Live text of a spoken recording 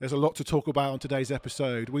There's a lot to talk about on today's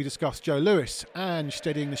episode. We discuss Joe Lewis and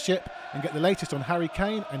steadying the ship and get the latest on Harry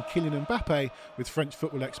Kane and Kylian Mbappe with French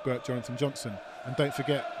football expert Jonathan Johnson. And don't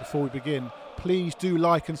forget, before we begin, please do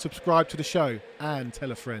like and subscribe to the show and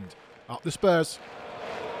tell a friend. Up the Spurs.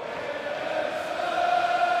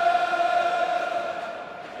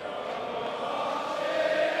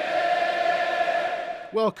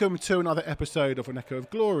 Welcome to another episode of An Echo of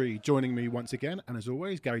Glory. Joining me once again, and as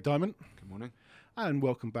always, Gary Diamond. Good morning. And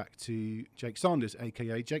welcome back to Jake Sanders,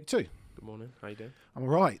 a.k.a. Jake 2. Good morning. How you doing? I'm all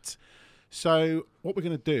right. So what we're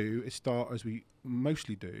going to do is start, as we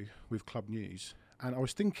mostly do, with club news. And I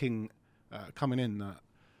was thinking, coming in, that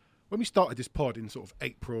when we started this pod in sort of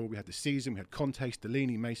April, we had the season, we had Conte,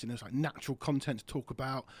 Stellini, Mason. There was like natural content to talk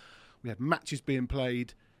about. We had matches being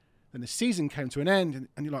played. Then the season came to an end,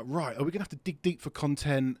 and you're like, right, are we going to have to dig deep for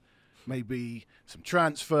content? Maybe some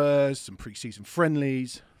transfers, some pre-season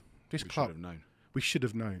friendlies. This club, should have known. We should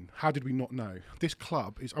have known. How did we not know? This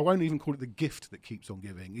club is, I won't even call it the gift that keeps on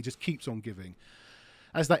giving. It just keeps on giving.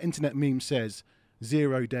 As that internet meme says,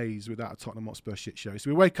 0 days without a Tottenham Hotspur shit show. So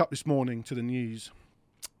we wake up this morning to the news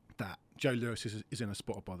that Joe Lewis is in a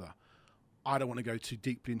spot of bother. I don't want to go too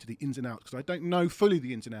deeply into the ins and outs because I don't know fully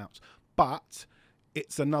the ins and outs. But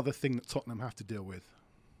it's another thing that Tottenham have to deal with.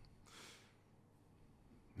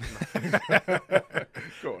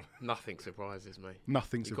 Go on. Nothing surprises me.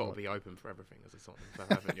 Nothing You've surprises. got to be open for everything as a Tottenham fan,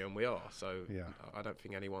 haven't you? And we are. So Yeah. I don't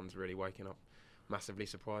think anyone's really waking up massively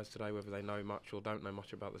surprised today, whether they know much or don't know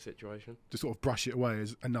much about the situation. Just sort of brush it away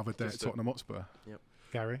as another day Just at Tottenham Hotspur. Yep.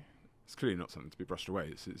 Gary? It's clearly not something to be brushed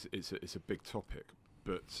away. It's a big topic,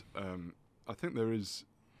 but I think there is.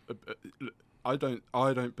 I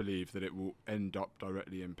don't believe that it will end up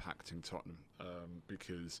directly impacting Tottenham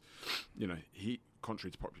because, you know,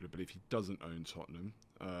 contrary to popular belief, he doesn't own Tottenham,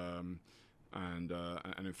 and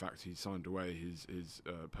in fact he signed away his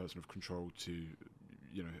person of control to,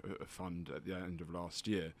 you know, a fund at the end of last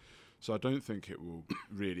year. So I don't think it will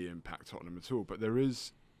really impact Tottenham at all. But there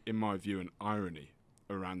is, in my view, an irony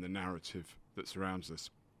around the narrative that surrounds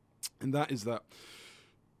this, and that is that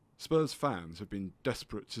Spurs fans have been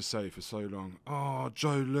desperate to say for so long, oh,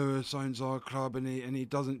 Joe Lewis owns our club and he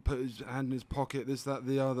doesn't put his hand in his pocket, this, that,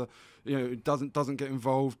 the other, you know, doesn't get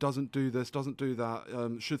involved, doesn't do this, doesn't do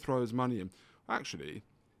that, should throw his money in. Actually,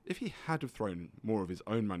 if he had have thrown more of his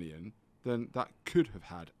own money in, then that could have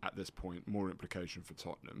had, at this point, more implication for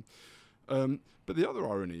Tottenham. But the other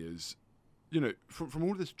irony is, you know, from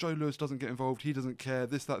all this, Joe Lewis doesn't get involved, he doesn't care,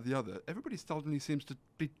 this, that, the other, everybody suddenly seems to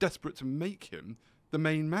be desperate to make him the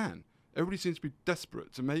main man. Everybody seems to be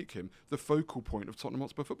desperate to make him the focal point of Tottenham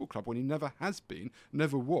Hotspur Football Club when he never has been,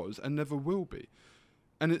 never was, and never will be.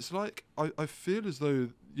 And it's like, I feel as though,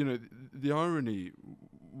 you know, the irony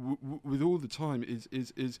with all the time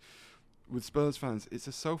is with Spurs fans, it's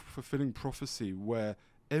a self-fulfilling prophecy where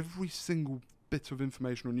every single bit of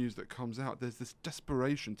information or news that comes out, there's this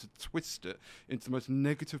desperation to twist it into the most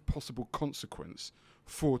negative possible consequence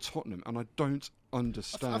for Tottenham, and I don't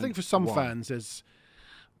understand. I think for some why. fans,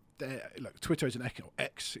 look, Twitter is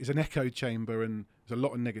X is an echo chamber, and there's a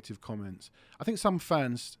lot of negative comments. I think some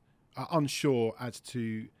fans are unsure as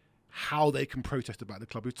to how they can protest about the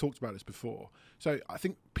club. We've talked about this before. So I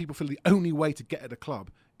think people feel the only way to get at the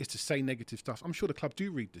club is to say negative stuff. I'm sure the club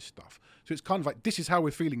do read this stuff. So it's kind of like, this is how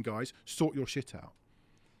we're feeling, guys. Sort your shit out.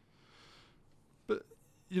 But,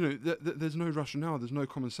 you know, there's no rationale, there's no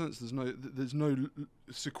common sense, there's no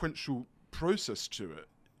sequential process to it.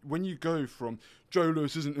 When you go from Joe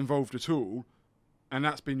Lewis isn't involved at all, and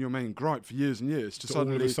that's been your main gripe for years and years, to all of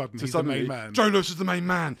a suddenly, sudden he's the main man. Joe Lewis is the main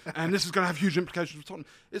man, and this is going to have huge implications for Tottenham.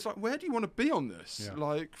 It's like, where do you want to be on this? Yeah.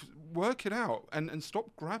 Like, work it out and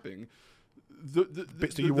stop grabbing the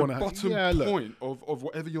Bits that you want to bottom point of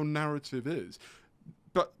whatever your narrative is.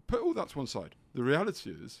 But put all that to one side. The reality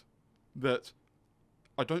is that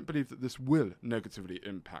I don't believe that this will negatively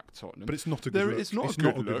impact Tottenham. But it's not a good look. It's not a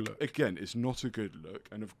good look. Again, it's not a good look.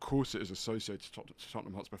 And of course it is associated to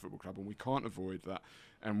Tottenham Hotspur Football Club, and we can't avoid that.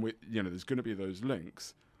 And there's going to be those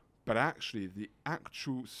links. But actually, the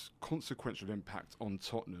actual consequential impact on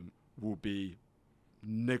Tottenham will be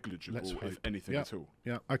negligible, if anything at all.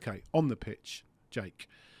 Yeah, okay. On the pitch, Jake.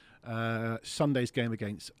 Sunday's game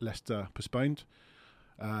against Leicester postponed.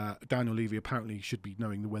 Daniel Levy apparently should be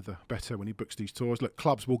knowing the weather better when he books these tours. Look,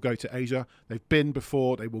 clubs will go to Asia. They've been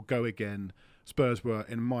before. They will go again. Spurs were,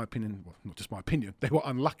 in my opinion, well, not just my opinion, they were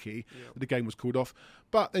unlucky that the game was called off.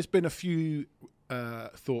 But there's been a few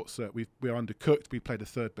thoughts that we're undercooked. We played the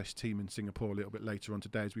third best team in Singapore a little bit later on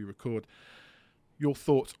today as we record. Your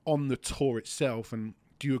thoughts on the tour itself, and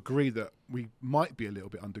do you agree that we might be a little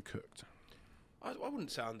bit undercooked? I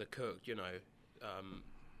wouldn't say undercooked, you know.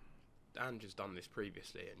 Ange has done this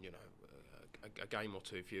previously, and a game or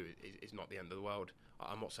two for you is not the end of the world.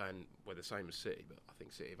 I'm not saying we're the same as City, but I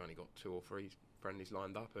think City have only got 2 or 3 friendlies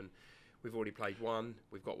lined up, and we've already played one.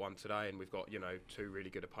 We've got one today, and we've got 2 really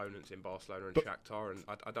good opponents in Barcelona and Shakhtar. And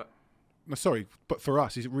I don't. No, sorry, but for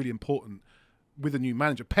us, is it really important with a new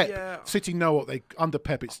manager? Pep, Yeah. City know what they under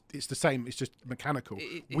Pep. It's the same. It's just mechanical.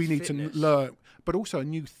 We need fitness. to learn, but also a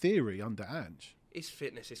new theory under Ange. It's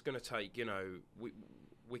fitness. It's going to take.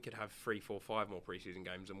 We could have 3, 4, 5 more pre-season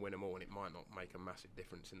games and win them all, and it might not make a massive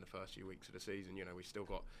difference in the first few weeks of the season. We've still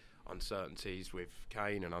got uncertainties with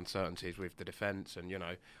Kane and uncertainties with the defence, and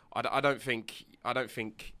I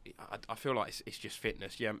feel like it's just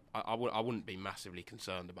fitness. Yeah, I wouldn't be massively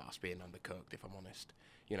concerned about us being undercooked, if I'm honest.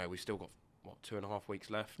 We've still got 2.5 weeks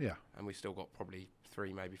left, yeah, and we've still got probably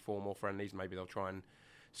 3, maybe 4 more friendlies. Maybe they'll try and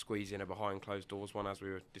squeeze in a behind closed doors one, as we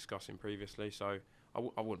were discussing previously. So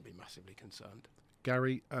I wouldn't be massively concerned.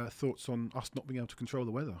 Gary, thoughts on us not being able to control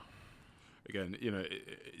the weather? Again,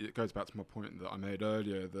 it goes back to my point that I made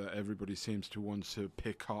earlier, that everybody seems to want to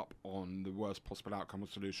pick up on the worst possible outcome or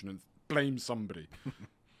solution and blame somebody.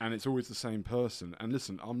 And it's always the same person. And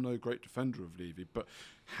listen, I'm no great defender of Levy, but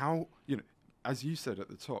how, as you said at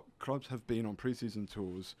the top, clubs have been on pre-season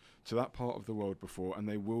tours to that part of the world before, and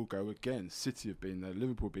they will go again. City have been there,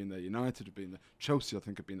 Liverpool have been there, United have been there, Chelsea I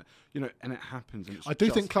think have been there. And it happens. And I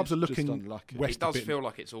do think clubs are looking west. It does feel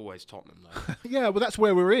like it's always Tottenham, though. Yeah, well, that's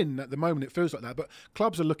where we're in at the moment. It feels like that, but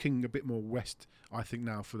clubs are looking a bit more west, I think,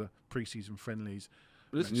 now for the pre-season friendlies.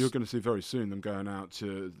 Listen, you're going to see very soon them going out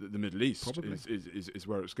to the Middle East. Probably. Is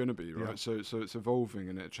where it's going to be, right? Yeah. So it's evolving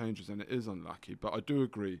and it changes and it is unlucky. But I do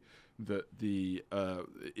agree that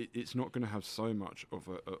it's not going to have so much of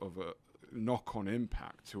a knock-on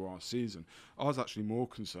impact to our season. I was actually more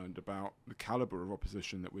concerned about the calibre of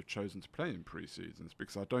opposition that we've chosen to play in pre-seasons,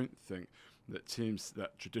 because I don't think that teams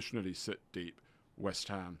that traditionally sit deep, West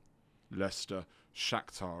Ham, Leicester,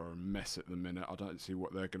 Shakhtar are a mess at the minute. I don't see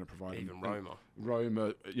what they're going to provide. Even Roma.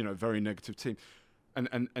 Roma, very negative team.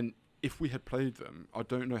 And if we had played them, I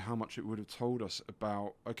don't know how much it would have told us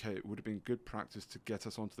about, okay, it would have been good practice to get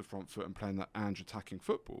us onto the front foot and playing that Ange attacking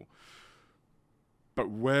football. But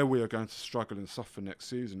where we are going to struggle and suffer next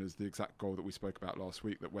season is the exact goal that we spoke about last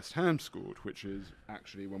week that West Ham scored, which is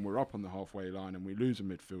actually when we're up on the halfway line and we lose a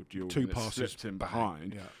midfield duel 2 and passes slipped in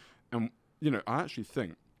behind. Yeah. And, I actually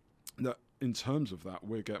think that in terms of that,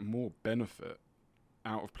 we get more benefit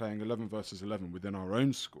out of playing 11 versus 11 within our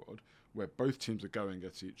own squad, where both teams are going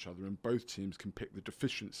at each other and both teams can pick the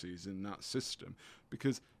deficiencies in that system.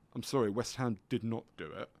 Because, I'm sorry, West Ham did not do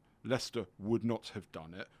it. Leicester would not have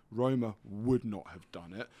done it. Roma would not have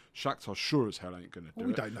done it. Shakhtar sure as hell ain't going to do it.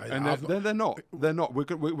 We don't know that. And they're not. They're not. We're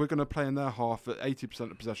going to play in their half at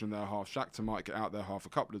 80% of possession in their half. Shakhtar might get out their half a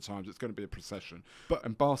couple of times. It's going to be a procession.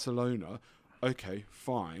 And Barcelona, okay,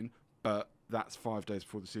 fine, but that's 5 days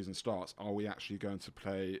before the season starts. Are we actually going to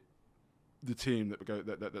play the team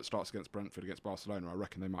that starts against Brentford against Barcelona? I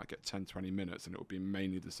reckon they might get 10, 20 minutes, and it will be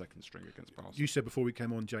mainly the second string against Barcelona. You said before we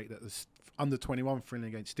came on, Jake, that the under-21 friendly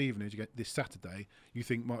against Stevenage this Saturday, you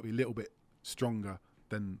think might be a little bit stronger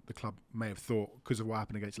than the club may have thought because of what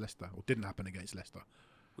happened against Leicester, or didn't happen against Leicester.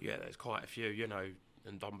 Well, yeah, there's quite a few,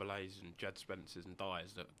 and Dombelay's and Jed Spencer's and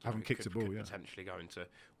Dyers that haven't kicked a ball, potentially go into.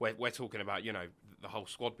 We're talking about the whole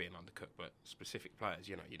squad being undercooked, but specific players.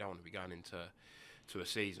 You don't want to be going into a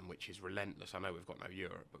season which is relentless. I know we've got no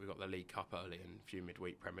Europe, but we've got the League Cup early and a few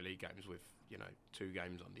midweek Premier League games with 2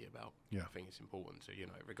 games under your belt. Yeah, I think it's important to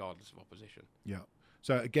regardless of opposition. Yeah.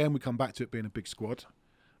 So again, we come back to it being a big squad.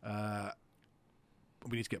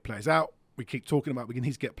 We need to get players out. We keep talking about we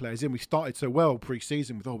need to get players in. We started so well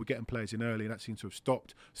pre-season with we're getting players in early, and that seems to have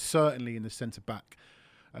stopped. Certainly in the centre-back,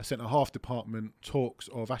 centre-half department, talks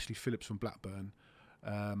of Ashley Phillips from Blackburn.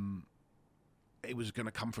 It was going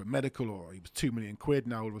to come from medical, or he was £2 million.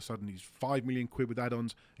 Now all of a sudden he's £5 million with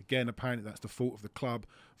add-ons. Again, apparently that's the fault of the club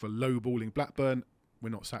for low-balling Blackburn. We're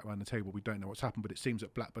not sat around the table. We don't know what's happened, but it seems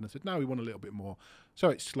that Blackburn has said, no, we want a little bit more. So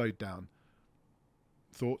it's slowed down.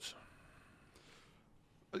 Thoughts?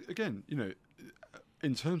 Again,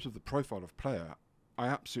 in terms of the profile of player, I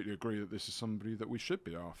absolutely agree that this is somebody that we should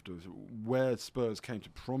be after. Where Spurs came to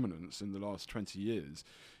prominence in the last 20 years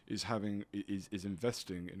is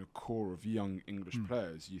investing in a core of young English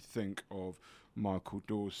players. You think of Michael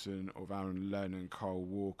Dawson, of Aaron Lennon, Kyle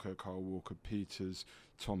Walker Peters,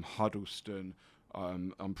 Tom Huddleston.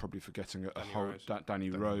 I'm probably forgetting Danny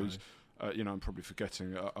Rose. I'm probably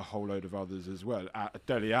forgetting a whole load of others as well.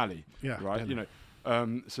 Dele Alli, right? Dele.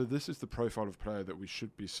 So this is the profile of player that we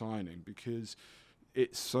should be signing, because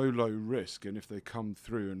it's so low risk, and if they come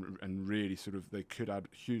through and really sort of, they could add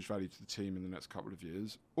huge value to the team in the next couple of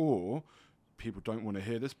years, or people don't want to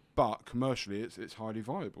hear this, but commercially it's highly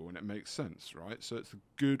viable and it makes sense, right? So it's a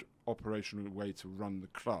good operational way to run the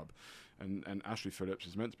club, and Ashley Phillips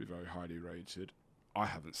is meant to be very highly rated. I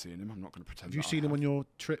haven't seen him. I'm not going to pretend. Have you seen him on your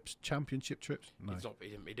trips, championship trips? No.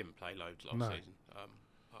 He didn't play loads last season.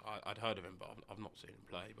 I'd heard of him, but I've not seen him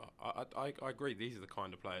play. But I agree. These are the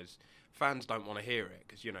kind of players fans don't want to hear it,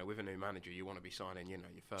 because with a new manager you want to be signing your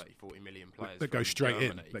 30, 40 million players. That go straight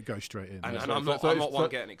in. That go straight in. And I'm not one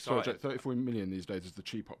getting excited. Sorry, 34 million these days is the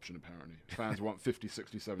cheap option apparently. Fans want 50,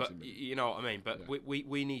 60, 70 but million. You know what I mean. But yeah.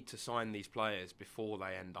 we need to sign these players before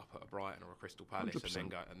they end up at a Brighton or a Crystal Palace, 100%.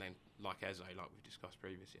 and then like Eze, like we've discussed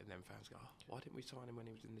previously, and then fans go, why didn't we sign him when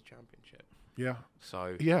he was in the Championship? Yeah.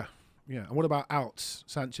 So yeah. And what about outs?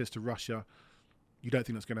 Sanchez to Russia? You don't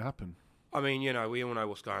think that's going to happen? I mean, we all know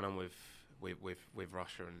what's going on with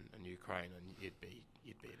Russia and Ukraine, and you'd be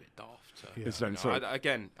a bit daft.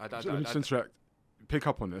 Pick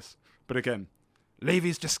up on this, but again,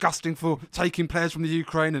 Levy's disgusting for taking players from the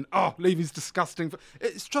Ukraine, and Levy's disgusting for.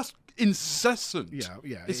 It's just incessant.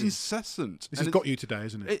 Yeah. It's incessant. This has got you today,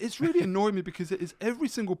 isn't it? It's really annoying me, because it is every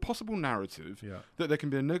single possible narrative that there can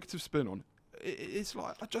be a negative spin on. It's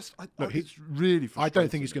like it's really frustrating. I don't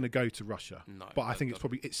think he's going to go to Russia, no, but I think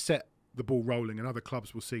it's set the ball rolling, and other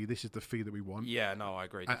clubs will see this is the fee that we want. Yeah, no, I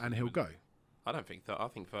agree. And he'll go. I don't think that. I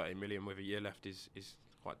think 30 million with a year left is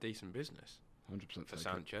quite decent business. 100% for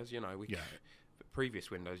Sanchez.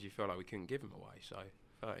 Previous windows, you feel like we couldn't give him away, so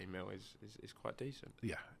 30 mil is quite decent.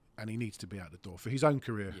 Yeah, and he needs to be out the door for his own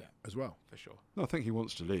career as well. For sure. No, I think he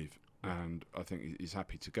wants to leave, and I think he's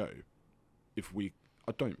happy to go.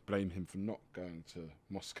 I don't blame him for not going to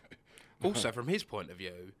Moscow. Also, from his point of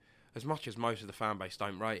view, as much as most of the fan base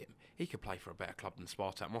don't rate him, he could play for a better club than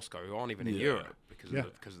Spartak Moscow, who aren't even in Europe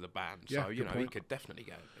because of the ban. Yeah, so he could definitely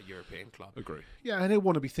get a European club. Agree. Yeah, and he'll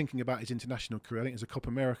want to be thinking about his international career. I think there's a Copa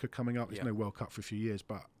America coming up. There's no World Cup for a few years,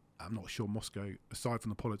 but I'm not sure Moscow, aside from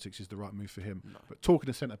the politics, is the right move for him. No. But talking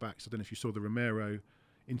to centre backs, I don't know if you saw the Romero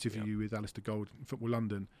interview with Alistair Gold in Football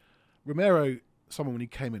London. Romero, someone when he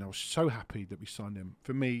came in, I was so happy that we signed him.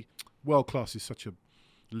 For me, world class is such a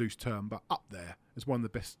loose term, but up there as one of the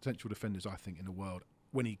best central defenders, I think, in the world.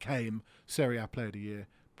 When he came, Serie A Player of the Year,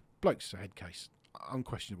 bloke's a head case,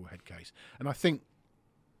 unquestionable head case. And I think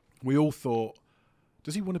we all thought,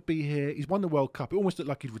 does he want to be here? He's won the World Cup. It almost looked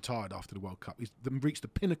like he'd retired after the World Cup. He's reached the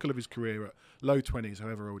pinnacle of his career at low 20s,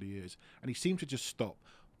 however old he is. And he seemed to just stop.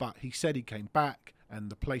 But he said he came back, and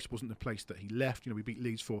the place wasn't the place that he left. We beat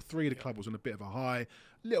Leeds 4-3. The club was on a bit of a high.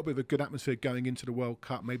 A little bit of a good atmosphere going into the World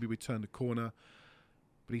Cup. Maybe we turned the corner.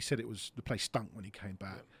 But he said the place stunk when he came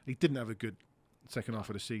back. Yeah. He didn't have a good second half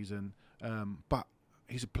of the season. But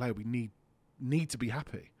he's a player we need to be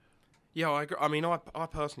happy. Yeah, I agree. I mean, I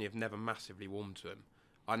personally have never massively warmed to him.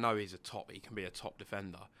 I know he can be a top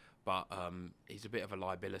defender, but he's a bit of a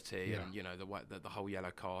liability, and the way the whole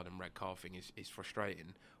yellow card and red card thing is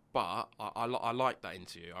frustrating. But I like that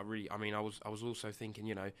interview. I was also thinking,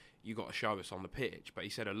 you got to show us on the pitch. But he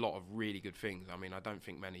said a lot of really good things. I mean, I don't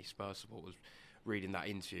think many Spurs supporters reading that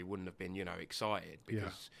interview wouldn't have been, excited,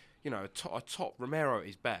 because a top Romero at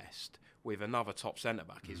his best with another top centre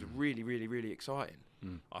back is really, really, really exciting.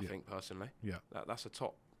 I think personally, that's a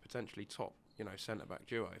potentially top centre back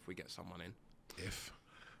duo if we get someone in.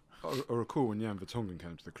 I recall when Jan Vertonghen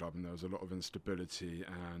came to the club, and there was a lot of instability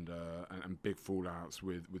and big fallouts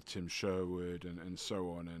with Tim Sherwood and so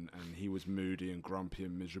on, and he was moody and grumpy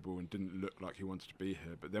and miserable and didn't look like he wanted to be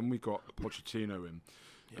here. But then we got Pochettino in,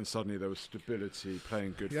 and suddenly there was stability,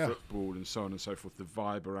 playing good football and so on and so forth. The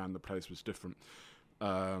vibe around the place was different.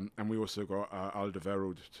 And we also got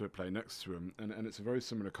Alderweireld to play next to him, and it's a very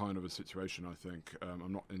similar kind of a situation, I think.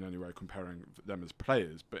 I'm not in any way comparing them as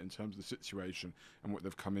players, but in terms of the situation and what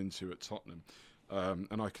they've come into at Tottenham.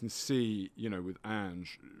 And I can see, with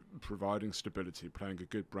Ange providing stability, playing a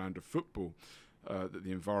good brand of football, that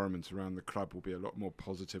the environment around the club will be a lot more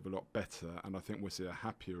positive, a lot better, and I think we'll see a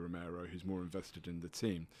happier Romero who's more invested in the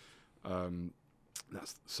team.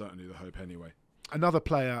 That's certainly the hope anyway. Another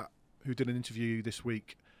player who did an interview this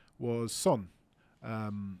week was Son.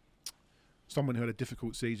 Someone who had a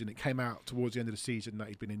difficult season. It came out towards the end of the season that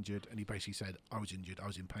he'd been injured, and he basically said, I was injured, I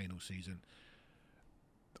was in pain all season.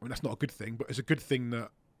 I mean, that's not a good thing, but it's a good thing that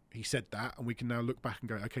he said that, and we can now look back and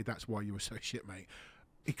go, okay, that's why you were so shit, mate.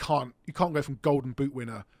 You can't go from golden boot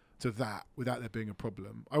winner to that without there being a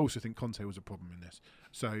problem. I also think Conte was a problem in this.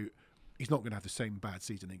 So he's not going to have the same bad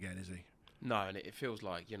season again, is he? No, and it feels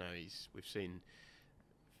like, we've seen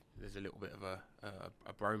there's a little bit of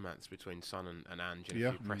a bromance between Son and Ange in Yeah.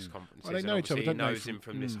 a few press conferences. Well, they And know each other, obviously don't they, he knows him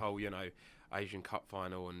from this Mm. whole, Asian Cup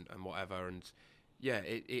final and whatever. And yeah,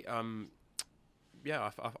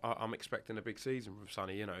 I'm expecting a big season from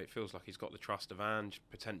Sonny. It feels like he's got the trust of Ange,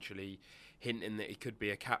 potentially hinting that he could be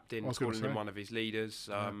a captain, I was gonna calling him say. one of his leaders.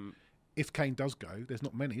 Yeah. If Kane does go, there's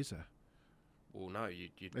not many, is there? Well, no,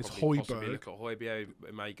 you'd There's probably possibly Højbjerg. look at Højbjerg.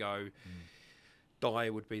 It may go.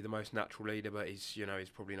 Dyer would be the most natural leader, but he's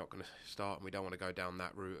probably not going to start, and we don't want to go down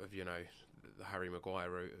that route of the Harry Maguire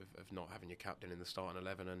route of not having your captain in the starting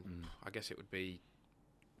 11. And I guess it would be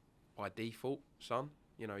by default Son.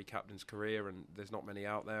 He captain's career, and there's not many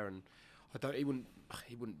out there, and he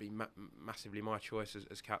wouldn't be massively my choice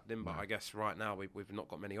as captain. But I guess right now we've not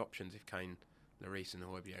got many options if Kane, Lloris, and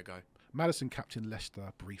Højbjerg go. Madison captain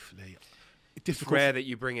Leicester briefly. It's rare that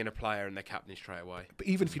you bring in a player and they're captain straight away. But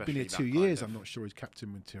even if he'd been here especially 2 that years, kind I'm of- not sure he's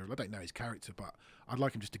captain material. I don't know his character, but I'd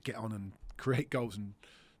like him just to get on and create goals and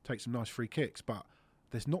take some nice free kicks. But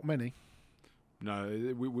there's not many.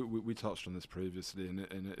 No, we touched on this previously, and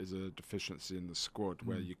it is a deficiency in the squad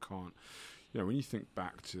where you can't. When you think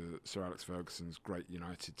back to Sir Alex Ferguson's great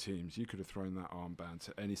United teams, you could have thrown that armband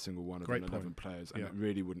to any single one of Great the 11 point. players, and Yeah. it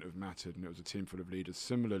really wouldn't have mattered. And it was a team full of leaders.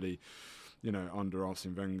 Similarly, under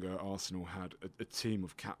Arsene Wenger, Arsenal had a team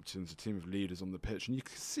of captains, a team of leaders on the pitch, and you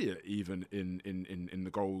can see it even in the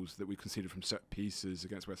goals that we conceded from set pieces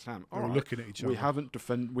against West Ham. We're all looking at each other. We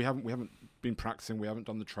haven't been practicing. We haven't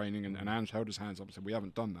done the training, and Ange held his hands up and said we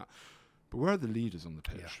haven't done that. But where are the leaders on the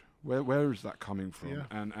pitch? Yeah. Where is that coming from? Yeah.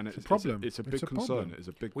 And it's a problem. It's a big It's a concern. problem. It's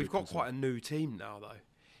a big. We've big got concern. quite a new team now, though.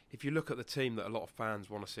 If you look at the team that a lot of fans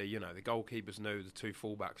want to see, the goalkeeper's new, the two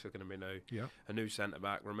fullbacks are going to be new, Yeah. a new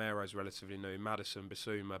centre-back, Romero's relatively new, Maddison,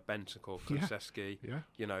 Basuma, Bentancur, Yeah. Kulusevski,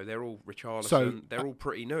 Yeah. they're all Richarlison, So, they're all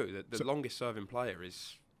pretty new. The so- longest-serving player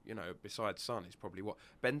is, besides Son, is probably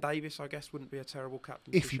Ben Davies, I guess, wouldn't be a terrible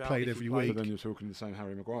captain. If to he shout played every week. But then you're talking the same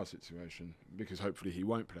Harry Maguire situation, because hopefully he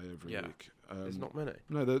won't play every Yeah. week. There's not many.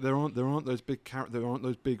 No, there aren't those big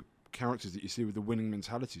characters that you see with the winning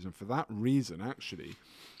mentalities, and for that reason, actually,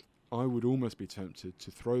 I would almost be tempted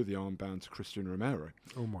to throw the armband to Christian Romero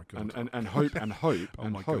Oh my god. and hope Oh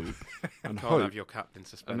and my hope God. and Can't hope have your captain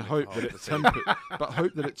suspended. and hope for that half it the season.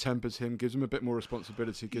 hope that it tempers him, gives him a bit more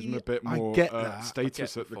responsibility, gives him a bit I more get that.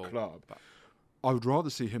 status I at get the the club. but- I would rather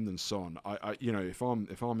see him than Son. If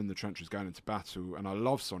I'm in the trenches going into battle, and I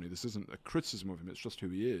love Sonny, this isn't a criticism of him; it's just who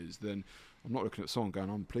he is. Then I'm not looking at Son going,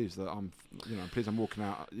 I'm pleased I'm walking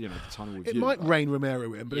out, the tunnel with It you. might rein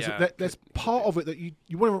Romero in, but Yeah, there's part of it that you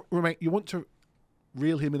want to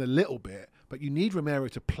reel him in a little bit, but you need Romero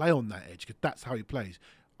to play on that edge because that's how he plays.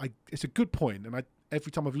 It's a good point, and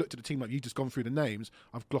every time I've looked at a team like you've just gone through the names,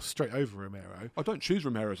 I've glossed straight over Romero. I don't choose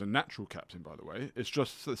Romero as a natural captain, by the way. It's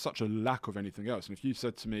just there's such a lack of anything else. And if you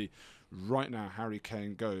said to me, right now, Harry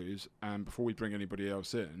Kane goes, and before we bring anybody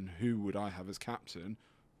else in, who would I have as captain?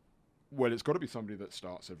 Well, it's got to be somebody that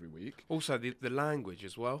starts every week. Also, the language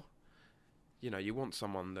as well. You want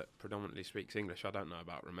someone that predominantly speaks English. I don't know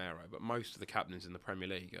about Romero, but most of the captains in the Premier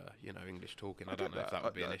League are, English talking. I don't know if that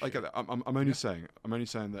would be an issue. I get that. I'm only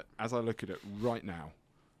saying that as I look at it right now,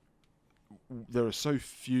 there are so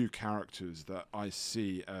few characters that I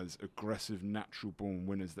see as aggressive, natural-born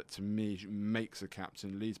winners that, to me, makes a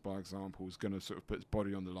captain. Leads by example, is going to sort of put his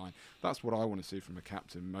body on the line. That's what I want to see from a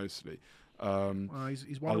captain mostly.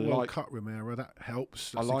 He's won a World Cup, Romero. That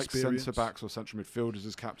helps. That's I like experience. centre-backs or central midfielders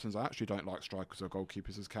as captains. I actually don't like strikers or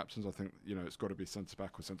goalkeepers as captains. I think, it's got to be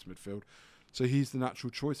centre-back or centre midfield. So he's the natural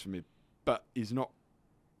choice for me. But he's not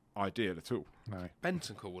ideal at all. No.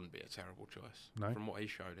 Bentancur wouldn't be a terrible choice No. from what he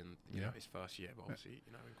showed in Yeah. his first year. But obviously,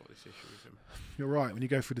 we've got this issue with him. You're right. When you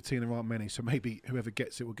go through the team, there aren't many. So maybe whoever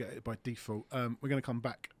gets it will get it by default. We're going to come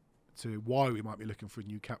back to why we might be looking for a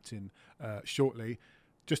new captain shortly.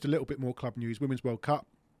 Just a little bit more club news. Women's World Cup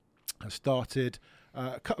has started.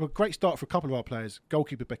 A great start for a couple of our players.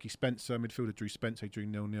 Goalkeeper Becky Spencer, midfielder Drew Spencer, drew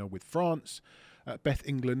 0-0 with France. Beth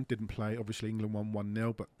England didn't play. Obviously, England won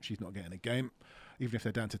 1-0, but she's not getting a game. Even if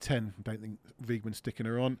they're down to 10, I don't think Wiegman's sticking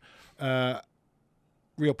her on.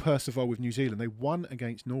 Real Percival with New Zealand. They won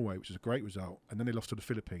against Norway, which is a great result, and then they lost to the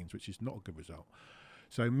Philippines, which is not a good result.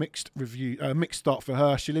 So mixed start for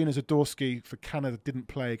her. Shalina Zadorsky for Canada didn't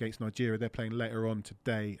play against Nigeria. They're playing later on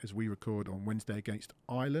today as we record on Wednesday against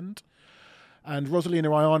Ireland. And Rosalina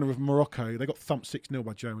Ayana of Morocco, they got thumped 6-0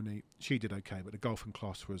 by Germany. She did okay, but the golfing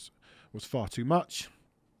class was far too much.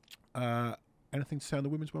 Anything to say on the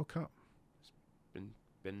Women's World Cup?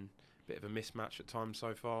 Been bit of a mismatch at times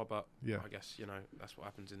so far, but Yeah. I guess, you know, that's what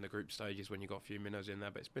happens in the group stages when you've got a few minnows in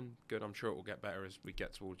there. But it's been good. I'm sure it will get better as we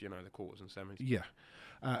get towards, you know, the quarters and semis. Yeah.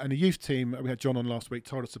 And the youth team, we had John on last week,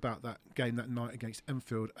 told us about that game that night against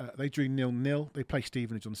Enfield. They drew 0-0. They play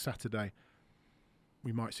Stevenage on Saturday.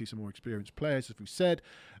 We might see some more experienced players, as we said.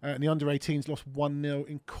 And the under-18s lost 1-0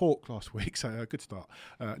 in Cork last week, so good start.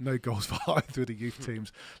 No goals for either of the youth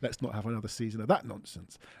teams. Let's not have another season of that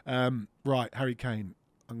nonsense. Right, Harry Kane.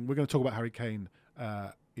 And we're going to talk about Harry Kane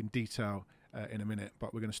in detail in a minute,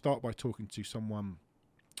 but we're going to start by talking to someone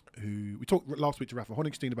who we talked last week to Rafa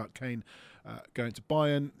Honigstein about Kane going to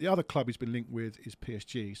Bayern. The other club he's been linked with is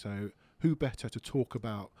PSG, so who better to talk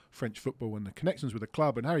about French football and the connections with the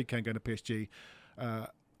club and Harry Kane going to PSG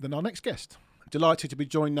than our next guest. Delighted to be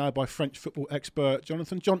joined now by French football expert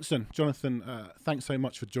Jonathan Johnson. Jonathan, thanks so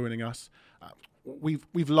much for joining us.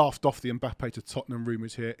 We've laughed off the Mbappe to Tottenham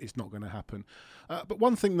rumours here. It's not going to happen. But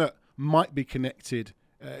one thing that might be connected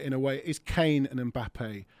in a way is Kane and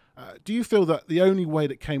Mbappe. Do you feel that the only way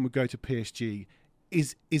that Kane would go to PSG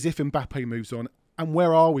is if Mbappe moves on? And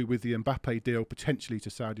where are we with the Mbappe deal potentially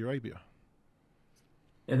to Saudi Arabia?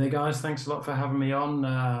 Hey there, guys. Thanks a lot for having me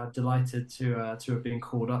on. Delighted to have been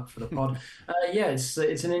called up for the pod. Yeah, it's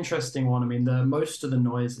an interesting one. I mean, most of the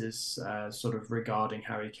noises sort of regarding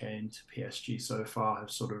Harry Kane to PSG so far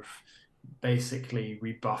have sort of basically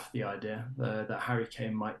rebuffed the idea that Harry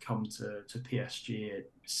Kane might come to PSG.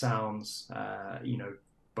 It sounds,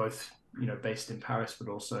 both based in Paris, but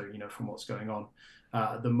also from what's going on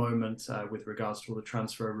at the moment with regards to all the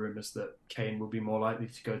transfer rumours that Kane will be more likely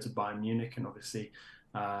to go to Bayern Munich, and obviously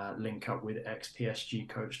link up with ex-PSG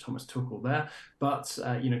coach Thomas Tuchel there. But,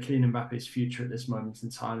 Kylian Mbappe's future at this moment in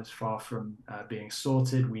time is far from being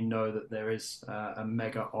sorted. We know that there is a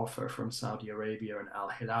mega offer from Saudi Arabia and Al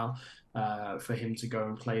Hilal for him to go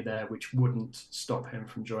and play there, which wouldn't stop him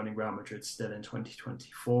from joining Real Madrid still in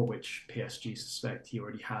 2024, which PSG suspect he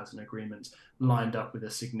already has an agreement lined up with a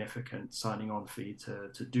significant signing on fee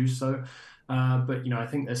to do so. But I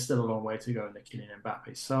think there's still a long way to go in the Kylian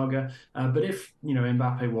Mbappe saga. But if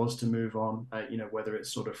Mbappe was to move on, whether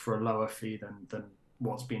it's sort of for a lower fee than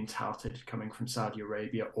what's been touted coming from Saudi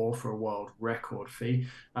Arabia or for a world record fee,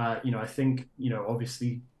 I think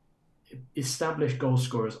obviously established goal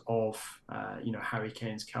scorers of Harry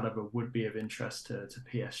Kane's caliber would be of interest to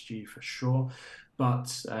PSG for sure.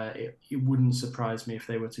 But it wouldn't surprise me if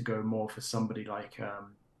they were to go more for somebody like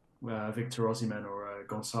Victor Osimhen or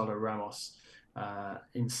Gonzalo Ramos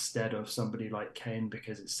instead of somebody like Kane,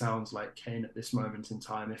 because it sounds like Kane at this moment in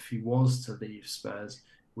time, if he was to leave Spurs,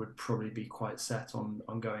 would probably be quite set on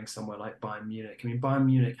going somewhere like Bayern Munich. I mean, Bayern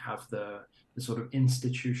Munich have the sort of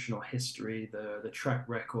institutional history, the track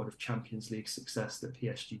record of Champions League success that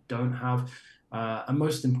PSG don't have. And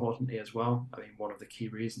most importantly as well, I mean, one of the key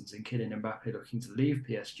reasons in Kylian Mbappe looking to leave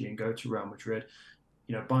PSG and go to Real Madrid,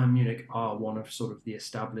 Bayern Munich are one of sort of the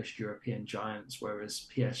established European giants, whereas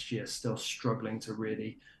PSG are still struggling to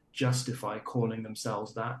really justify calling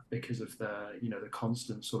themselves that because of the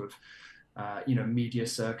constant sort of media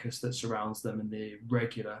circus that surrounds them and the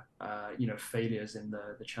regular failures in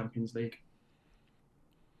the Champions League.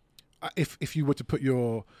 If you were to put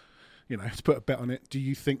to put a bet on it, do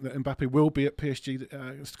you think that Mbappe will be at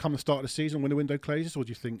PSG come the start of the season when the window closes, or do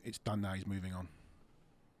you think it's done now, he's moving on?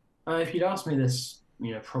 If you'd asked me this,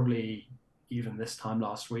 probably even this time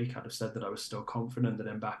last week, I'd have said that I was still confident that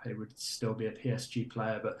Mbappe would still be a PSG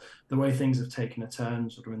player. But the way things have taken a turn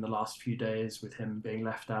sort of in the last few days, with him being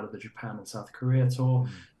left out of the Japan and South Korea tour,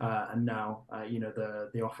 and now,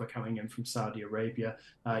 the offer coming in from Saudi Arabia,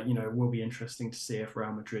 it will be interesting to see if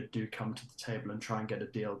Real Madrid do come to the table and try and get a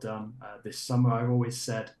deal done this summer. I've always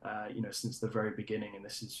said, since the very beginning, and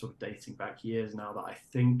this is sort of dating back years now, that I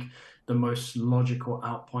think the most logical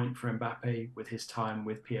outpoint for Mbappe with his time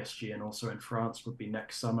with PSG and also in France would be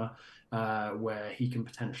next summer, where he can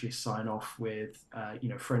potentially sign off with,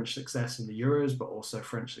 French success in the Euros, but also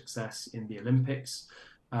French success in the Olympics,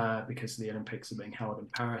 because the Olympics are being held in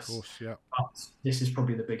Paris. Of course, yeah. But this is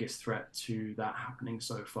probably the biggest threat to that happening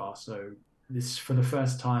so far. So this, for the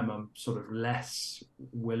first time, I'm sort of less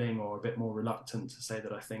willing or a bit more reluctant to say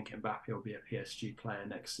that I think Mbappe will be a PSG player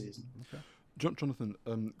next season. Okay. Jonathan,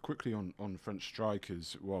 quickly on French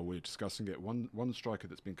strikers, while we're discussing it, one striker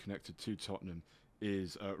that's been connected to Tottenham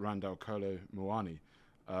is Randal Kolo Muani.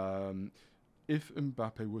 If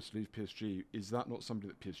Mbappe was to leave PSG, is that not somebody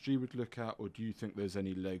that PSG would look at, or do you think there's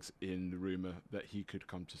any legs in the rumour that he could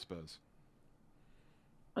come to Spurs?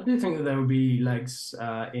 I do think that there would be legs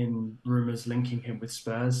in rumours linking him with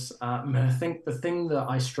Spurs. I think the thing that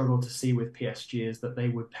I struggle to see with PSG is that they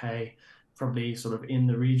would pay probably sort of in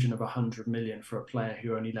the region of 100 million for a player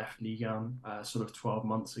who only left Ligue 1 sort of 12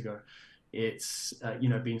 months ago. It's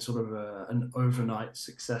been sort of an overnight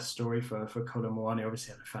success story for Kylian Mbappe.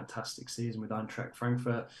 Obviously had a fantastic season with Eintracht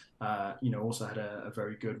Frankfurt. Also had a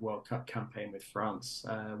very good World Cup campaign with France,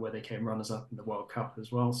 where they came runners up in the World Cup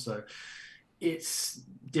as well. So it's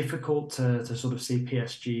difficult to sort of see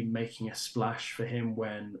PSG making a splash for him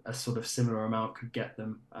when a sort of similar amount could get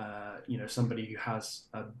them, somebody who has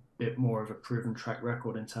a bit more of a proven track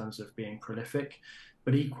record in terms of being prolific.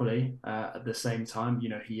 But equally, at the same time,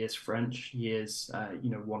 he is French. He is,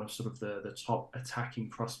 one of sort of the top attacking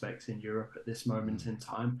prospects in Europe at this moment in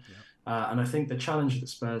time. Yeah. And I think the challenge that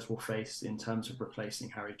Spurs will face in terms of replacing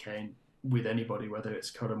Harry Kane with anybody, whether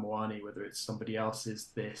it's Kylian Mbappe, whether it's somebody else, is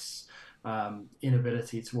this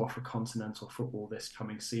inability to offer continental football this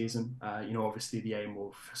coming season. Obviously the aim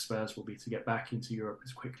for Spurs will be to get back into Europe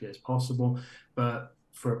as quickly as possible. But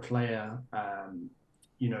for a player,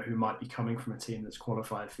 who might be coming from a team that's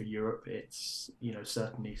qualified for Europe, it's,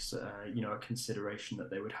 certainly, a consideration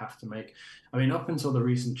that they would have to make. I mean, up until the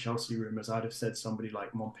recent Chelsea rumours, I'd have said somebody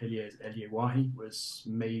like Montpellier's Elie Wahi was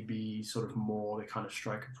maybe sort of more the kind of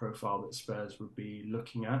striker profile that Spurs would be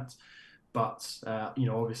looking at. But,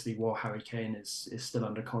 obviously while Harry Kane is still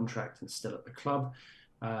under contract and still at the club,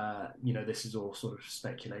 this is all sort of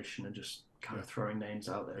speculation and just kind of throwing names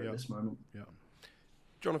out there at this moment. Yeah.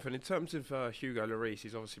 Jonathan, in terms of Hugo Lloris,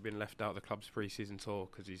 he's obviously been left out of the club's pre-season tour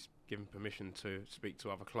because he's given permission to speak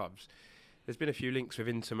to other clubs. There's been a few links with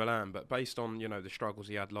Inter Milan, but based on, the struggles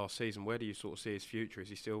he had last season, where do you sort of see his future? Is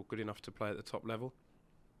he still good enough to play at the top level?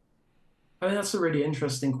 I mean, that's a really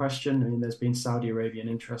interesting question. I mean, there's been Saudi Arabian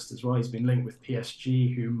interest as well. He's been linked with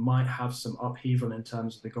PSG, who might have some upheaval in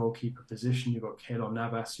terms of the goalkeeper position. You've got Keylor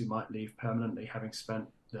Navas, who might leave permanently, having spent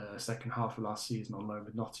the second half of last season on loan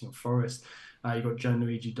with Nottingham Forest. You've got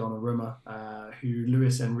Gianluigi Donnarumma, who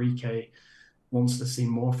Luis Enrique wants to see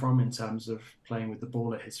more from in terms of playing with the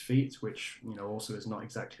ball at his feet, which, also is not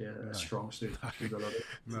exactly a strong suit.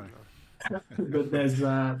 No. But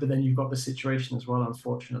then you've got the situation as well,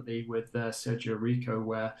 unfortunately, with Sergio Rico,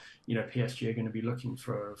 where PSG are going to be looking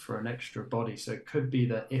for an extra body. So it could be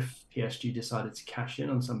that if PSG decided to cash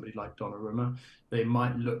in on somebody like Donnarumma, they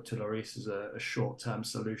might look to Lloris as a short-term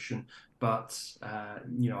solution. But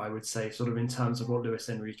I would say, sort of in terms of what Luis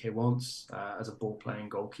Enrique wants as a ball-playing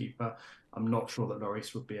goalkeeper, I'm not sure that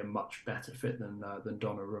Lloris would be a much better fit than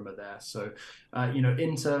Donnarumma there. So,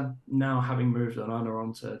 Inter now having moved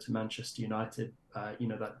on to Manchester United,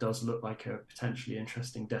 that does look like a potentially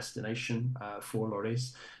interesting destination for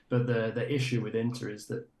Lloris. But the issue with Inter is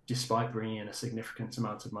that despite bringing in a significant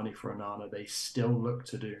amount of money for Onana, they still look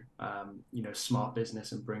to do, smart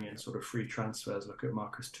business and bring in sort of free transfers. Look at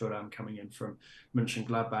Marcus Thuram coming in from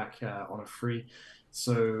Mönchengladbach on a free.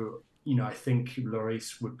 So, I think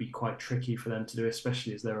Lloris would be quite tricky for them to do,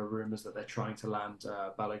 especially as there are rumours that they're trying to land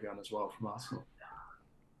Balogun as well from Arsenal.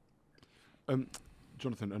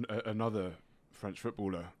 Jonathan, another French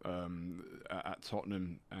footballer at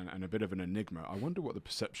Tottenham and a bit of an enigma. I wonder what the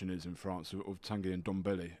perception is in France of Tanguy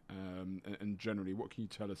Ndombele, and generally, what can you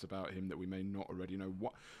tell us about him that we may not already know?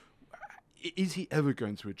 What is he ever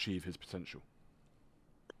going to achieve his potential?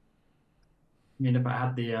 I mean, if I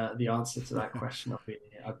had the answer to that question,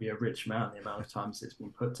 I'd be a rich man. The amount of times it's been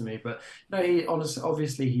put to me, but no,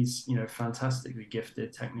 obviously he's fantastically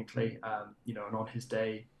gifted technically, and on his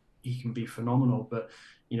day he can be phenomenal, but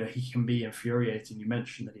he can be infuriating. You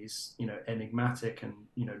mentioned that he's enigmatic, and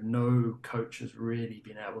no coach has really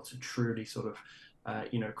been able to truly sort of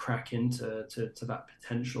crack into that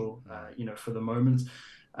potential for the moment.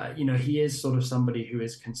 He is sort of somebody who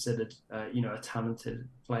is considered, a talented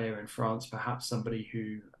player in France, perhaps somebody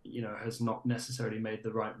who, has not necessarily made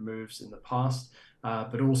the right moves in the past,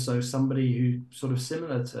 but also somebody who sort of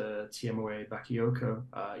similar to Tiémoué Bakayoko,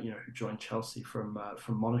 who joined Chelsea from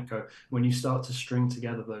Monaco. When you start to string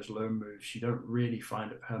together those loan moves, you don't really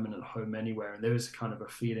find a permanent home anywhere. And there is kind of a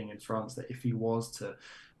feeling in France that if he was to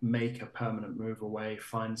make a permanent move away,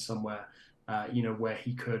 find somewhere where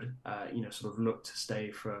he could, sort of look to stay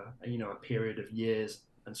for, a period of years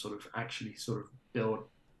and sort of actually sort of build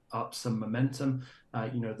up some momentum,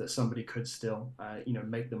 that somebody could still,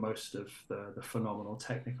 make the most of the phenomenal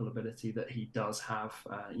technical ability that he does have,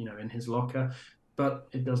 in his locker. But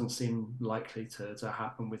it doesn't seem likely to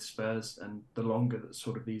happen with Spurs. And the longer that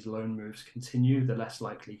sort of these loan moves continue, the less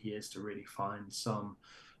likely he is to really find some,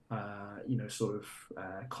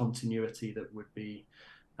 continuity that would be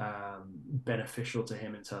beneficial to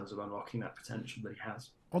him in terms of unlocking that potential that he has.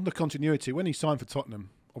 On the continuity, when he signed for Tottenham,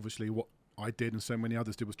 obviously what I did and so many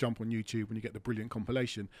others did was jump on YouTube and you get the brilliant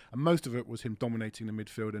compilation. And most of it was him dominating the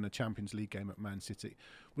midfield in a Champions League game at Man City.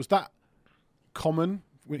 Was that common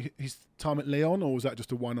with his time at Lyon, or was that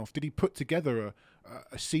just a one-off? Did he put together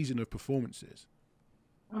a season of performances?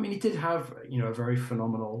 I mean, he did have, a very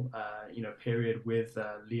phenomenal, period with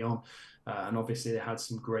Lyon, and obviously they had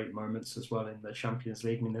some great moments as well in the Champions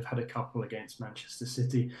League. I mean, they've had a couple against Manchester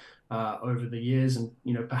City over the years, and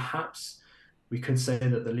perhaps we could say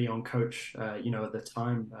that the Lyon coach, at the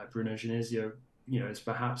time, Bruno Genesio, is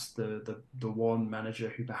perhaps the one manager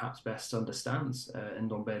who perhaps best understands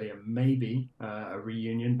Ndombele, and maybe a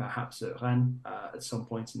reunion, perhaps at Rennes, at some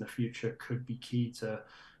point in the future, could be key to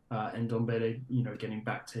Ndombele, getting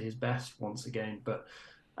back to his best once again. But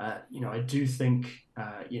I do think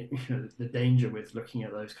the danger with looking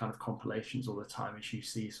at those kind of compilations all the time is you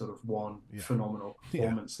see sort of one phenomenal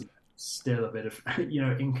performance and still a bit of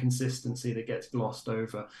inconsistency that gets glossed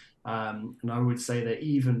over. And I would say that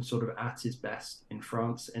even sort of at his best in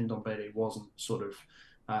France, Ndombele wasn't sort of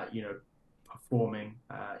performing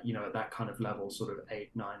at that kind of level sort of 8,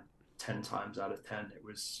 9, 10 times out of 10. It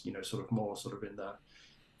was sort of more sort of in the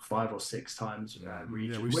 5 or 6 times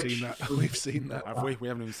region. Yeah, we've seen that. Have we? We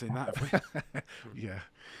haven't even seen that, have we? Yeah.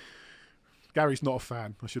 Gary's not a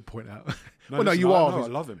fan, I should point out. No, well, no, listen, you are. No, I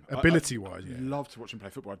love him. Ability-wise, yeah. Love to watch him play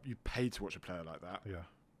football. You paid to watch a player like that. Yeah.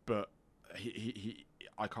 But he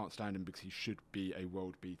I can't stand him because he should be a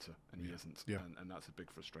world beater, and he isn't. Yeah. And that's a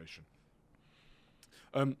big frustration.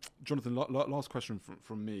 Jonathan, last question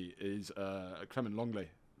from me is Clement Lenglet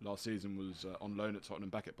last season was on loan at Tottenham,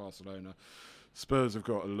 back at Barcelona. Spurs have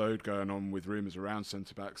got a load going on with rumours around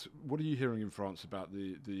centre-backs. What are you hearing in France about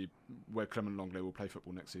the where Clement Lenglet will play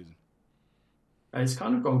football next season? It's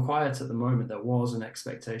kind of gone quiet at the moment. There was an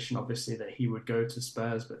expectation, obviously, that he would go to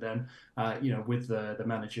Spurs, but then, with the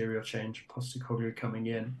managerial change, Postecoglou coming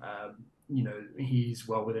in, he's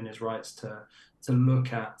well within his rights to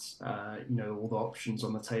look at, all the options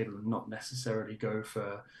on the table and not necessarily go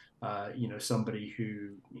for, somebody who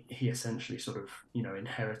he essentially sort of,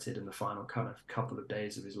 inherited in the final kind of couple of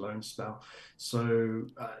days of his loan spell. So,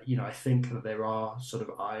 I think that there are sort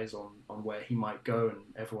of eyes on where he might go, and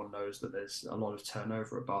everyone knows that there's a lot of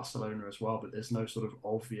turnover at Barcelona as well, but there's no sort of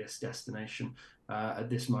obvious destination at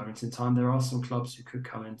this moment in time. There are some clubs who could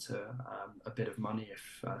come into a bit of money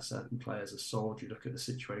if certain players are sold. You look at the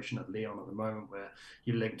situation at Lyon at the moment, where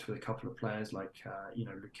you're linked with a couple of players like,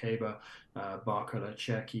 Lukeba, Barcola,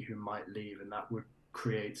 Cherki, who might leave, and that would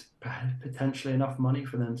create potentially enough money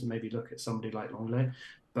for them to maybe look at somebody like Lenglet.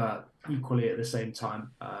 But equally, at the same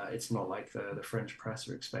time, it's not like the French press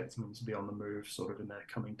are expecting them to be on the move sort of in their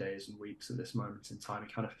coming days and weeks at this moment in time.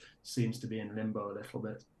 It kind of seems to be in limbo a little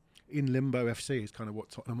bit. In limbo FC is kind of what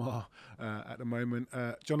Tottenham are at the moment.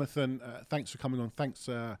 Jonathan, thanks for coming on. Thanks.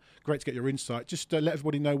 Great to get your insight. Just let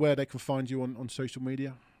everybody know where they can find you on social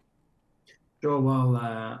media. Sure. Well,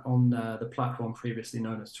 on the platform previously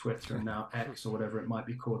known as Twitter and now X, or whatever it might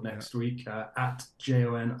be called next week, at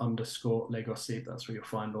JON_Legosi. That's where you'll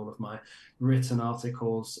find all of my written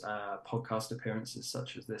articles, podcast appearances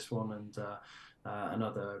such as this one, and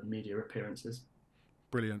other media appearances.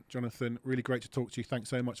 Brilliant. Jonathan, really great to talk to you. Thanks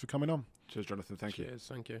so much for coming on. Cheers, Jonathan. Thank you. Cheers,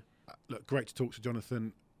 thank you. Look, great to talk to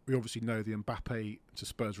Jonathan. We obviously know the Mbappe to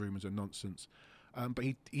Spurs rumours are nonsense. But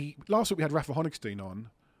he last week we had Rafa Honigstein on,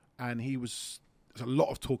 and there's a lot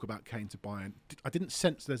of talk about Kane to Bayern. I didn't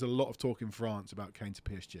sense there's a lot of talk in France about Kane to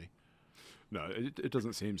PSG. No, it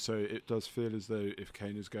doesn't seem so. It does feel as though if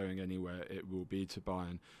Kane is going anywhere, it will be to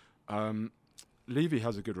Bayern. Levy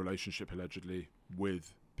has a good relationship, allegedly,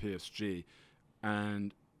 with PSG.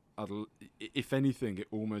 And if anything, it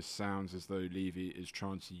almost sounds as though Levy is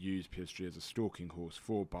trying to use PSG as a stalking horse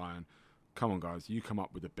for Bayern. Come on, guys, you come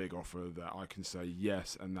up with a big offer that I can say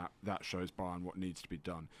yes, and that shows Bayern what needs to be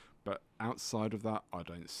done. But outside of that, I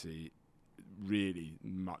don't see really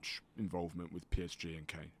much involvement with PSG and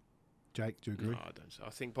Kane. Jake, do you agree? No, I don't. I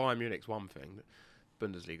think Bayern Munich's one thing,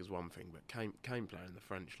 Bundesliga's one thing, but Kane playing in the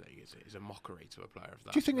French league is a mockery to a player of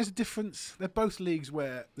that. Do you think there's a difference? They're both leagues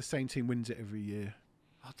where the same team wins it every year.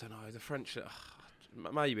 I don't know. The French,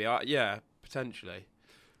 maybe, yeah, potentially.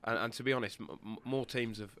 And to be honest, more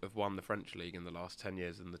teams have won the French league in the last 10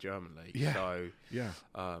 years than the German league. Yeah. So, yeah.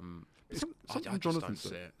 Something Jonathan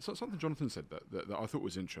said that I thought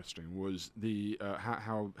was interesting was the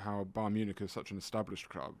how Bayern Munich is such an established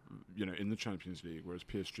club, in the Champions League, whereas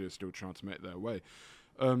PSG are still trying to make their way.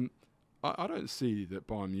 I don't see that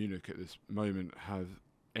Bayern Munich at this moment have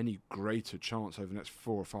any greater chance over the next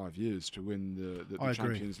 4 or 5 years to win the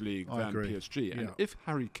Champions League than PSG. And if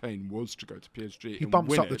Harry Kane was to go to PSG, he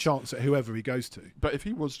bumps up the chance at whoever he goes to. But if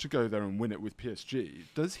he was to go there and win it with PSG,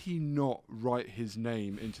 does he not write his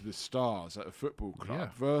name into the stars at a football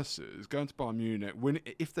club versus going to Bayern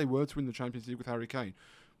Munich? If they were to win the Champions League with Harry Kane,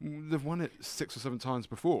 they've won it 6 or 7 times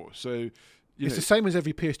before. So it's the same as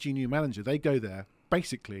every PSG new manager. They go there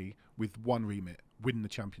basically with one remit: win the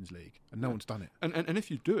Champions League, and no one's done it. And if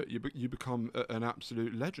you do it, you become an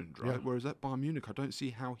absolute legend, right? Whereas at Bayern Munich, I don't see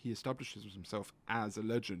how he establishes himself as a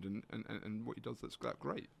legend, and what he does that's that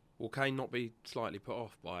great. Will Kane not be slightly put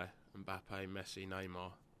off by Mbappe, Messi,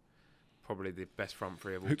 Neymar? Probably the best front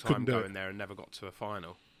three of all time, going there and never got to a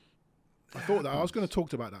final. I thought that I was going to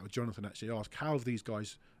talk about that with Jonathan. Actually, ask how have these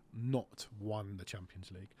guys not won the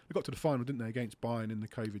Champions League? They got to the final, didn't they, against Bayern in the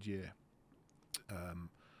COVID year?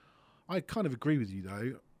 I kind of agree with you,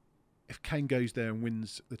 though. If Kane goes there and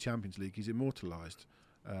wins the Champions League, he's immortalised.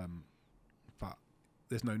 But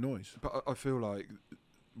there's no noise. But I feel like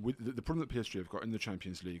the problem that PSG have got in the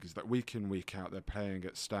Champions League is that week in, week out, they're playing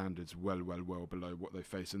at standards well below what they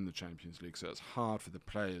face in the Champions League. So it's hard for the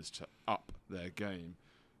players to up their game.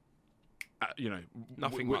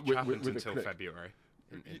 Nothing much happens until February.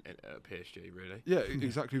 At PSG, really. Yeah,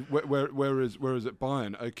 exactly. Whereas at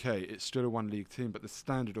Bayern, okay, it's still a one league team, but the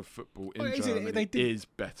standard of football in Germany is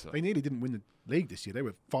better. They nearly didn't win the league this year. They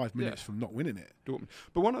were 5 minutes from not winning it.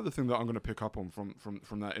 But one other thing that I'm going to pick up on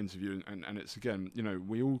from that interview, and it's again,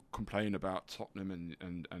 we all complain about Tottenham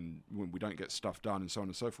and when we don't get stuff done and so on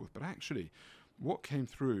and so forth. But actually, what came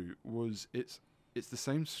through was it's the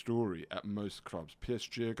same story at most clubs.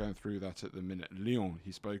 PSG are going through that at the minute. Lyon,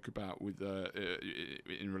 he spoke about with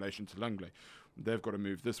in relation to Langley. They've got to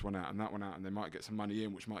move this one out and that one out, and they might get some money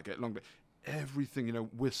in, which might get longer. Everything,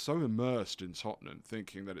 we're so immersed in Tottenham,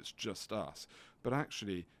 thinking that it's just us. But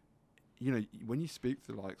actually, when you speak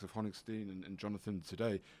to the likes of Honigstein and Jonathan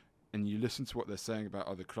today, and you listen to what they're saying about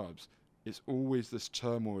other clubs, it's always this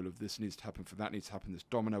turmoil of this needs to happen, for that needs to happen, this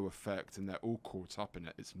domino effect, and they're all caught up in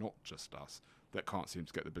it. It's not just us that can't seem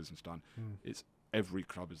to get the business done. It's every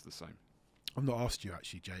club is the same. I've not asked you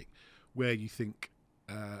actually, Jake, where you think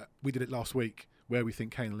we did it last week, where we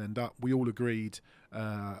think Kane will end up. We all agreed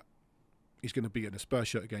he's going to be in a Spurs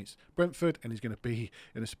shirt against Brentford, and he's going to be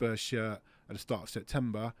in a Spurs shirt at the start of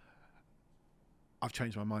September. I've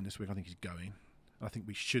changed my mind this week. I think he's going. I think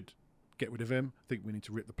we should get rid of him. I think we need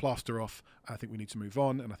to rip the plaster off. I think we need to move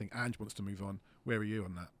on, and I think Ange wants to move on. Where are you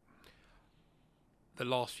on that? The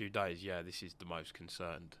last few days, this is the most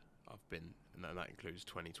concerned I've been, and that includes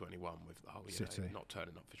 2021 with the whole, not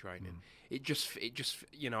turning up for training. It just,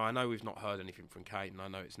 I know we've not heard anything from Kane, and I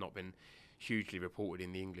know it's not been hugely reported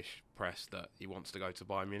in the English press that he wants to go to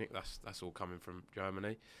Bayern Munich. That's all coming from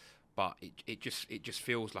Germany, but it just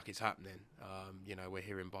feels like it's happening. We're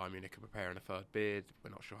hearing Bayern Munich are preparing a third bid.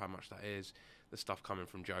 We're not sure how much that is. The stuff coming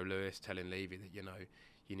from Joe Lewis telling Levy that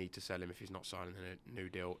you need to sell him if he's not signing a new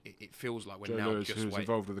deal. It feels like we're Joe now Lewis, just who's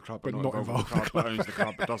involved with the club, but not involved with the club, but owns the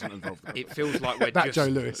club, but doesn't involve the club. It feels like we're that just Joe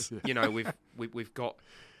Lewis. We've got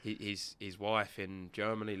his wife in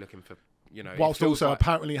Germany looking for whilst also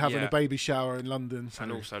apparently having a baby shower in London,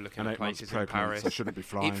 and also looking at places in Paris. I shouldn't be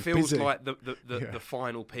flying. It feels like the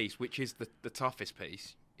final piece, which is the toughest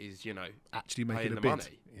piece, is actually making the bid.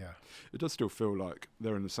 money. Yeah, it does still feel like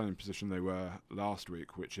they're in the same position they were last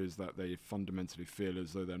week, which is that they fundamentally feel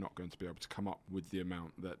as though they're not going to be able to come up with the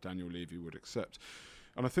amount that Daniel Levy would accept.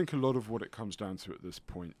 And I think a lot of what it comes down to at this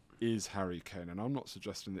point is Harry Kane, and I'm not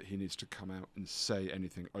suggesting that he needs to come out and say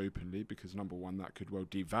anything openly, because number one, that could well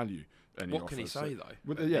devalue any What offers. can he say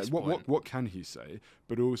though? What can he say?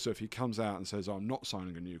 But also, if he comes out and says, "I'm not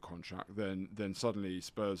signing a new contract," then suddenly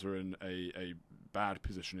Spurs are in a bad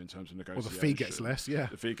position in terms of negotiation. Or the fee gets less. Yeah,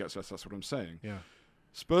 the fee gets less. That's what I'm saying. Yeah,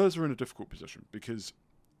 Spurs are in a difficult position, because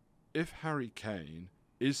if Harry Kane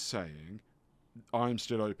is saying, "I'm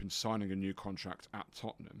still open to signing a new contract at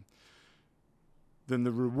Tottenham," then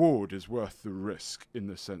the reward is worth the risk in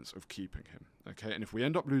the sense of keeping him. Okay, and if we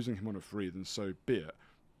end up losing him on a free, then so be it.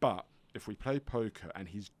 But if we play poker and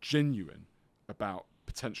he's genuine about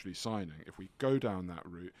potentially signing, if we go down that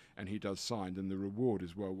route and he does sign, then the reward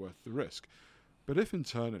is well worth the risk. But if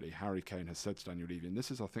internally Harry Kane has said to Daniel Levy, and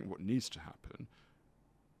this is I think what needs to happen,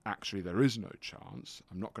 actually there is no chance,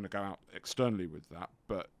 I'm not going to go out externally with that,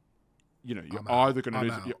 but you're either going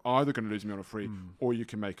to lose me on a free or you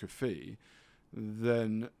can make a fee,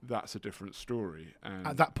 then that's a different story. And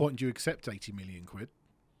at that point, do you accept 80 million quid?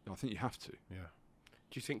 I think you have to. Yeah.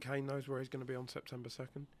 Do you think Kane knows where he's going to be on September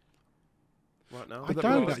 2nd? right now. I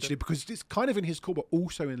don't actually, because it's kind of in his call, but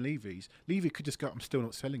also in Levy's. Levy could just go, I'm still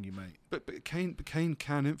not selling you, mate. But Kane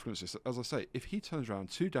can influence this. As I say, if he turns around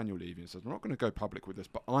to Daniel Levy and says, I'm not going to go public with this,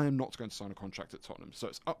 but I am not going to sign a contract at Tottenham. So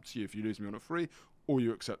it's up to you if you lose me on a free or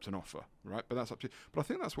you accept an offer, right? But that's up to you. But I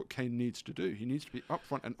think that's what Kane needs to do. He needs to be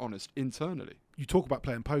upfront and honest internally. You talk about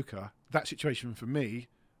playing poker. That situation for me,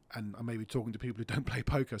 and I may be talking to people who don't play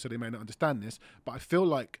poker, so they may not understand this, but I feel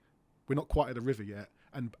like we're not quite at the river yet.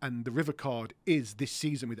 And the river card is this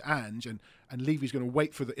season with Ange, and Levy's going to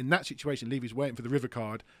wait for in that situation, Levy's waiting for the river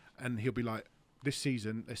card, and he'll be like, this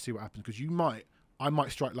season, let's see what happens. Because I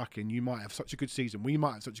might strike lucky, and you might have such a good season. We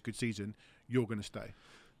might have such a good season, you're going to stay.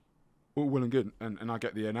 All well and good, and I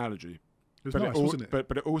get the analogy. It was nice, wasn't it?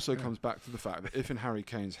 But it also comes back to the fact that if in Harry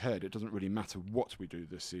Kane's head it doesn't really matter what we do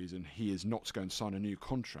this season, he is not going to sign a new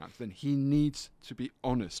contract, then he needs to be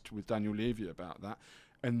honest with Daniel Levy about that.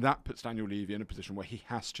 And that puts Daniel Levy in a position where he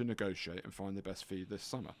has to negotiate and find the best fee this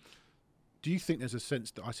summer. Do you think there's a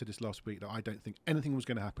sense that I said this last week that I don't think anything was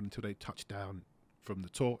going to happen until they touched down from the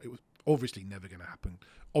tour? It was obviously never going to happen.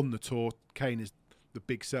 On the tour, Kane is the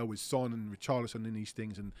big sell with Son and Richarlison and these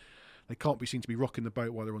things, and they can't be seen to be rocking the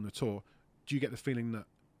boat while they're on the tour. Do you get the feeling that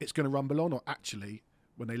it's going to rumble on, or actually,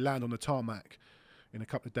 when they land on the tarmac in a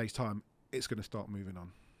couple of days' time, it's going to start moving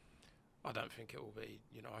on? I don't think it will be.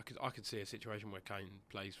 I could see a situation where Kane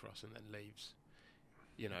plays for us and then leaves.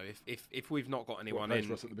 If we've not got anyone plays in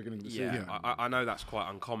for us at the beginning of the season. I know that's quite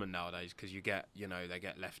uncommon nowadays because they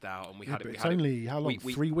get left out, and we had it. It's only how long?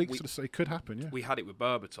 3 weeks, so it could happen. Yeah, we had it with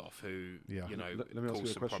Berbatov, who Let me ask caused you a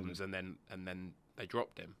some question. problems, and then they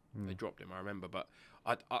dropped him. They dropped him. I remember, but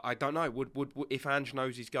I don't know. Would if Ange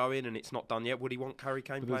knows he's going and it's not done yet, would he want Harry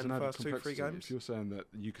Kane playing the first 2-3 games? If you're saying that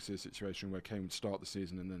you could see a situation where Kane would start the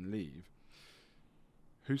season and then leave,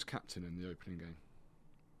 who's captain in the opening game?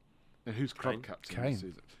 And who's club captain Kane. this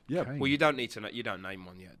season? Yeah. Kane. Well, you don't need to. You don't name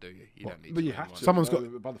one yet, do you? You don't need. But to you name have one. to. Someone's got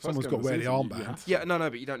to wear the armband. Yeah, no,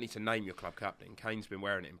 but you don't need to name your club captain. Kane's been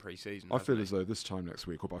wearing it in pre-season. I feel as though this time next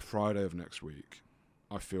week, or by Friday of next week,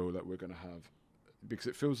 I feel that we're going to have, because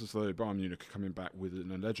it feels as though Bayern Munich are coming back with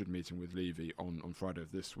an alleged meeting with Levy on Friday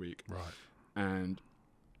of this week. Right. And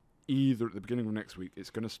either at the beginning of next week, it's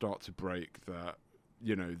going to start to break that,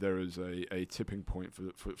 there is a tipping point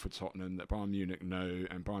for Tottenham that Bayern Munich know,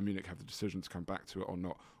 and Bayern Munich have the decision to come back to it or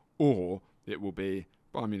not, or it will be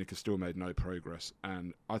Bayern Munich has still made no progress.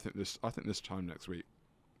 And I think this time next week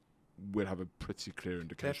we'll have a pretty clear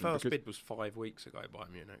indication. Their first bid was 5 weeks ago by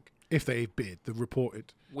Munich. If they bid, the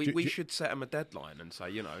reported. We should set them a deadline and say,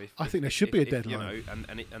 I think there should be a deadline.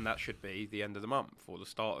 And that should be the end of the month or the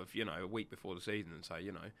start of, a week before the season, and say,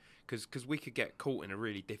 because we could get caught in a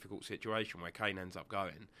really difficult situation where Kane ends up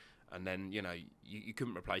going, and then, you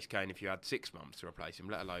couldn't replace Kane if you had 6 months to replace him,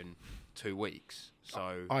 let alone 2 weeks.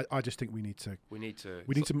 So I just think we need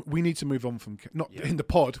to move on from Kane. Not in the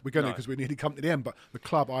pod, we're going to, because we nearly come to the end, but the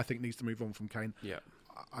club, I think, needs to move on from Kane. Yeah.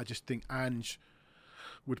 I just think Ange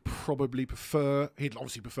would probably he'd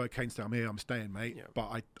obviously prefer Kane stay. I'm here, I'm staying, mate. Yeah.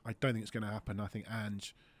 But I don't think it's going to happen. I think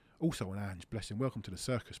Ange, bless him, welcome to the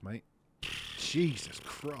circus, mate. Jesus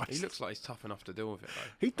Christ. He looks like he's tough enough to deal with it,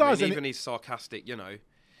 though. He does. Even his sarcastic,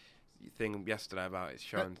 thing yesterday about his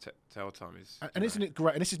show and tell time is... And isn't it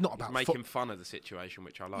great? And this is not about... making fun of the situation,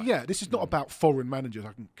 which I like. Yeah, this is not about foreign managers.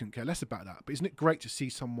 I can care less about that. But isn't it great to see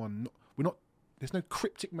someone... There's no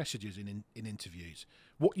cryptic messages in interviews.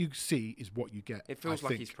 What you see is what you get. It feels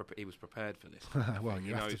like he was prepared for this. Well,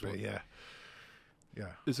 you have to be, yeah.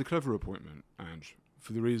 It's a clever appointment, Ange,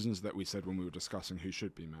 for the reasons that we said when we were discussing who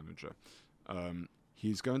should be manager.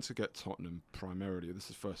 He's going to get Tottenham primarily, this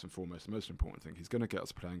is first and foremost the most important thing, he's going to get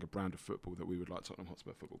us playing a brand of football that we would like Tottenham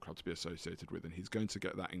Hotspur Football Club to be associated with, and he's going to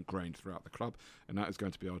get that ingrained throughout the club, and that is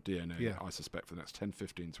going to be our DNA, I suspect, for the next 10,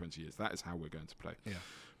 15, 20 years. That is how we're going to play. Yeah.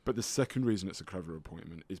 But the second reason it's a clever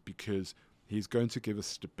appointment is because he's going to give us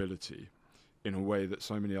stability in a way that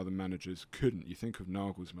so many other managers couldn't. You think of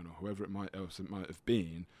Nagelsmann or whoever it might have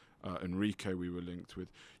been, Enrique we were linked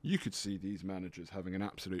with. You could see these managers having an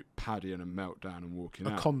absolute paddy and a meltdown and walking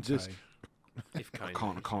out. Conte. I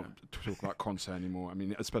can't talk about Conte anymore. I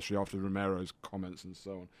mean, especially after Romero's comments and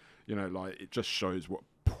so on. It just shows what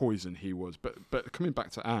poison he was. But coming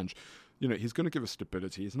back to Ange, he's going to give us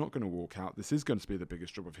stability. He's not going to walk out. This is going to be the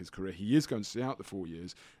biggest job of his career. He is going to see out the 4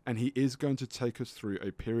 years, and he is going to take us through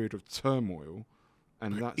a period of turmoil.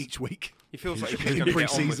 And that's each week. He feels like he's going to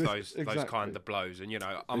get on with those kind of blows. And,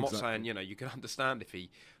 I'm not saying, you can understand if he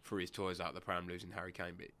threw his toys out the pram losing Harry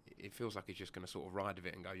Kane, but it feels like he's just going to sort of ride with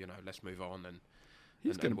it and go, let's move on. And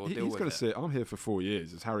he's going to say, I'm here for 4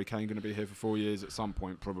 years. Is Harry Kane going to be here for 4 years? At some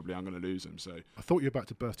point, probably I'm going to lose him. So I thought you were about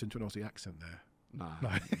to burst into an Aussie accent there. Nah, No.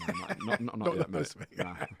 not Not yet, this mate. week.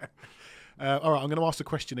 Nah. All right, I'm going to ask the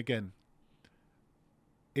question again.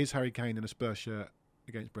 Is Harry Kane in a Spurs shirt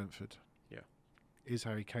against Brentford? Yeah. Is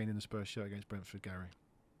Harry Kane in a Spurs shirt against Brentford, Gary?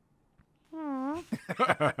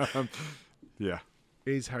 Yeah.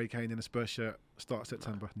 Is Harry Kane in a Spurs shirt start of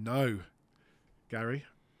September? No. Gary?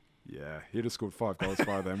 Yeah, he'd have scored 5 goals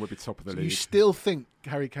by then. We'd be top of the So league. you still think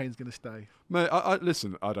Harry Kane's going to stay? Mate,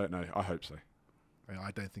 listen, I don't know. I hope so.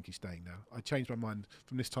 I don't think he's staying now. I changed my mind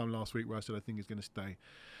from this time last week where I said I think he's going to stay.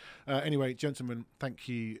 Anyway, gentlemen, thank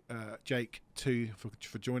you, Jake, too,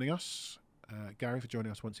 for joining us. Gary, for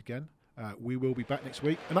joining us once again. We will be back next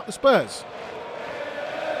week. And up the Spurs!